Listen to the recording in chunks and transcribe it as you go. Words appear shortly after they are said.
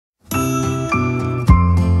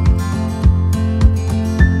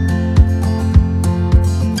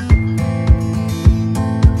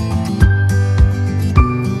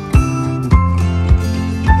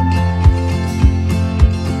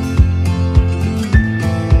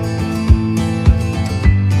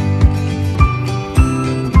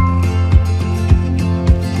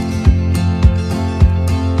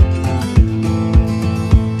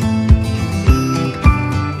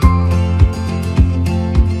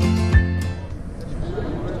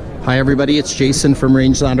Hi everybody, it's Jason from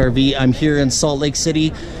Rangeland RV. I'm here in Salt Lake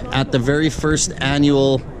City at the very first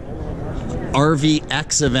annual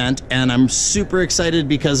RVX event, and I'm super excited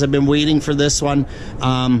because I've been waiting for this one.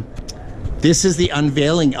 This is the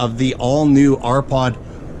unveiling of the all-new RPod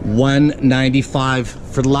 195.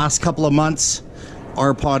 For the last couple of months,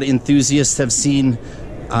 RPod enthusiasts have seen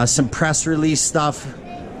some press release stuff,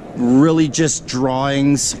 really just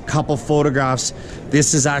drawings, a couple photographs.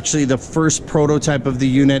 This is actually the first prototype of the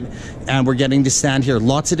unit, and we're getting to stand here.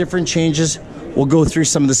 Lots of different changes. We'll go through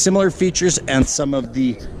some of the similar features and some of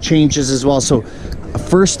the changes as well. So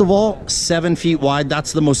first of all, 7 feet wide.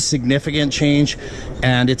 That's the most significant change,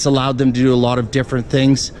 and it's allowed them to do a lot of different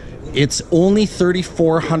things. It's only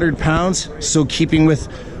 3,400 pounds, so keeping with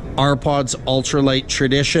RPod's ultralight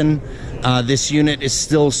tradition, this unit is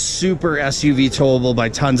still super SUV towable by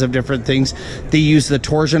tons of different things. They use the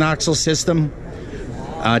torsion axle system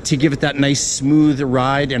to give it that nice smooth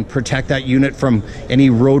ride and protect that unit from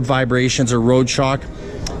any road vibrations or road shock.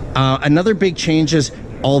 Another big change is,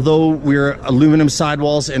 although we're aluminum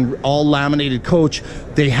sidewalls and all laminated coach,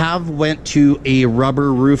 they have went to a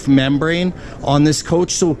rubber roof membrane on this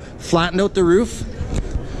coach. So flattened out the roof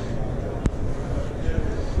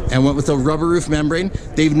and went with a rubber roof membrane.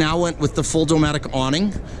 They've now went with the full domatic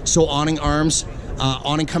awning. So awning arms,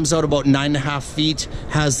 awning comes out about 9.5 feet,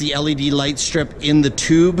 has the LED light strip in the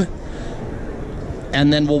tube.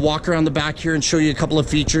 And then we'll walk around the back here and show you a couple of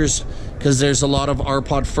features, because there's a lot of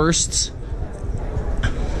RPod firsts.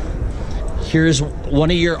 Here's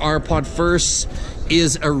one of your RPod firsts,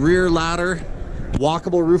 is a rear ladder,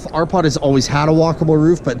 walkable roof. RPod has always had a walkable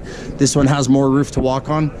roof, but this one has more roof to walk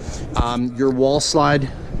on. Your wall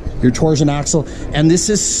slide, your torsion axle, and this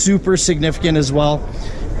is super significant as well,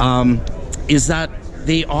 is that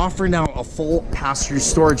they offer now a full pass-through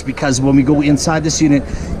storage, because when we go inside this unit,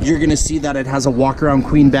 you're gonna see that it has a walk-around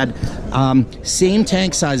queen bed. Same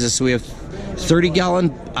tank sizes, so we have 30-gallon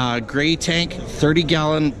gray tank,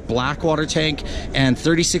 30-gallon black water tank, and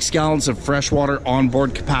 36 gallons of fresh water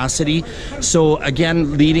onboard capacity. So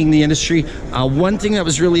again, leading the industry. One thing that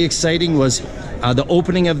was really exciting was the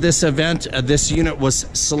opening of this event. This unit was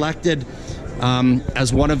selected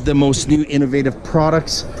as one of the most new innovative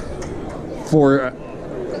products for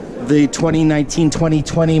the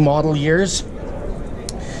 2019-2020 model years.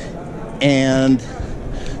 And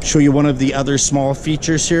show you one of the other small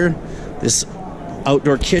features here. This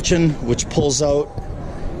outdoor kitchen, which pulls out,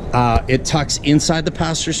 it tucks inside the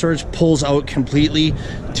passenger storage, pulls out completely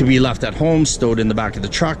to be left at home, stowed in the back of the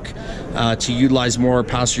truck, to utilize more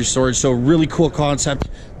passenger storage. So really cool concept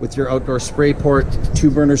with your outdoor spray port,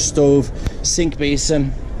 2-burner stove, sink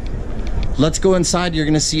basin. Let's go inside. You're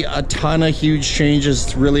gonna see a ton of huge changes.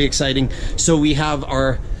 It's really exciting. So we have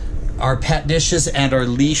our pet dishes and our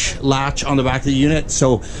leash latch on the back of the unit.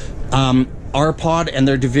 So RPod and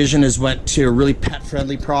their division has went to a really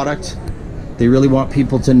pet-friendly product. They really want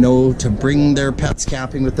people to know to bring their pets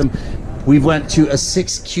camping with them. We've went to a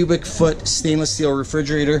 6 cubic foot stainless steel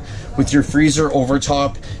refrigerator with your freezer over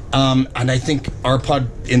top. And I think RPod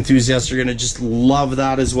enthusiasts are gonna just love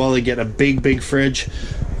that as well. They get a big fridge.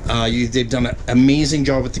 They've done an amazing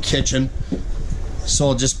job with the kitchen. So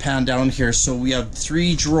I'll just pan down here. So we have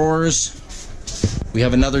 3 drawers. We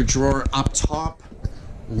have another drawer up top.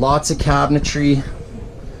 Lots of cabinetry,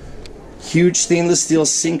 huge stainless steel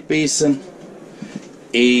sink basin,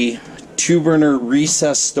 a 2-burner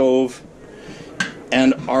recessed stove,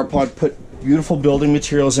 and RPod put beautiful building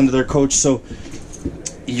materials into their coach, so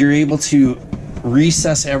you're able to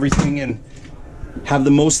recess everything and have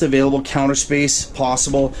the most available counter space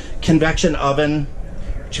possible. Convection oven,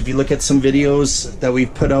 which if you look at some videos that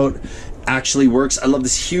we've put out, actually works. I love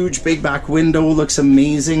this huge big back window, looks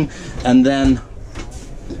amazing. And then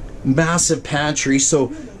massive pantry.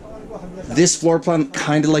 So this floor plan,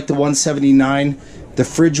 kind of like the 179. The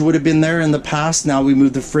fridge would have been there in the past. Now we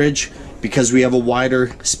moved the fridge because we have a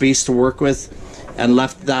wider space to work with, and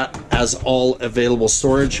left that as all available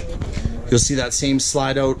storage. You'll see that same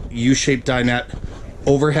slide out U-shaped dinette,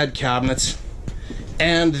 overhead cabinets,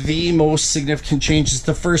 and the most significant change is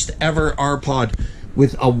the first ever RPod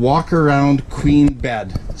with a walk around queen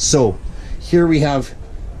bed. So here we have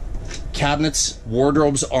cabinets,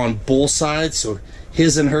 wardrobes on both sides, so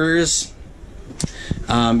his and hers.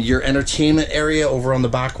 Your entertainment area over on the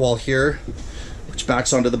back wall here, which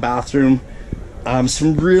backs onto the bathroom.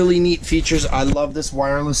 Some really neat features. I love this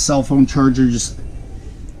wireless cell phone charger. Just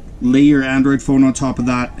lay your Android phone on top of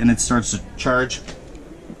that and it starts to charge.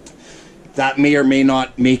 That may or may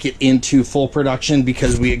not make it into full production,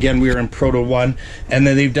 because we are in Proto 1, and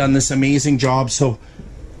then they've done this amazing job. So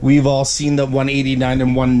we've all seen the 189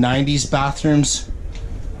 and 190s bathrooms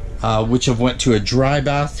which have went to a dry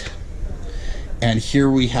bath. And here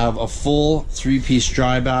we have a full 3-piece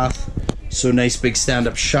dry bath. So nice big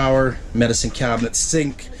stand-up shower, medicine cabinet,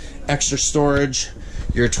 sink, extra storage,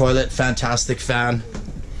 your toilet, fantastic fan.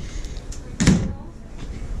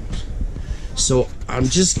 So I'm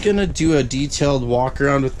just gonna do a detailed walk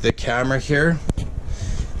around with the camera here.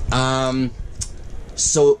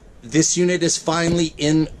 So this unit is finally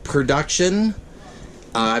in production.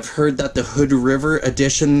 I've heard that the Hood River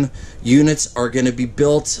Edition units are going to be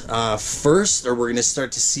built first, or we're going to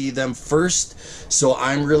start to see them first. So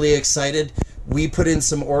I'm really excited. We put in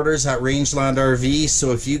some orders at Rangeland RV.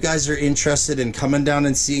 So if you guys are interested in coming down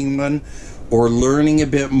and seeing one, or learning a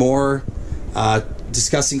bit more,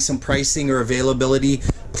 discussing some pricing or availability,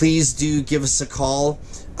 please do give us a call.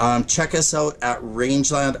 Check us out at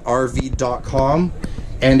rangelandrv.com.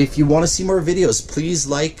 And if you want to see more videos, please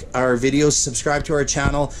like our videos, subscribe to our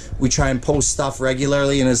channel. We try and post stuff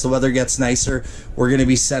regularly, and as the weather gets nicer, we're going to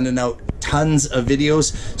be sending out tons of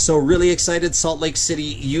videos. So really excited, Salt Lake City,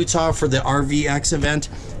 Utah for the RVX event,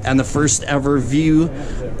 and the first ever view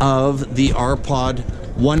of the RPod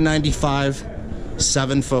 195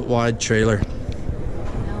 7-foot wide trailer.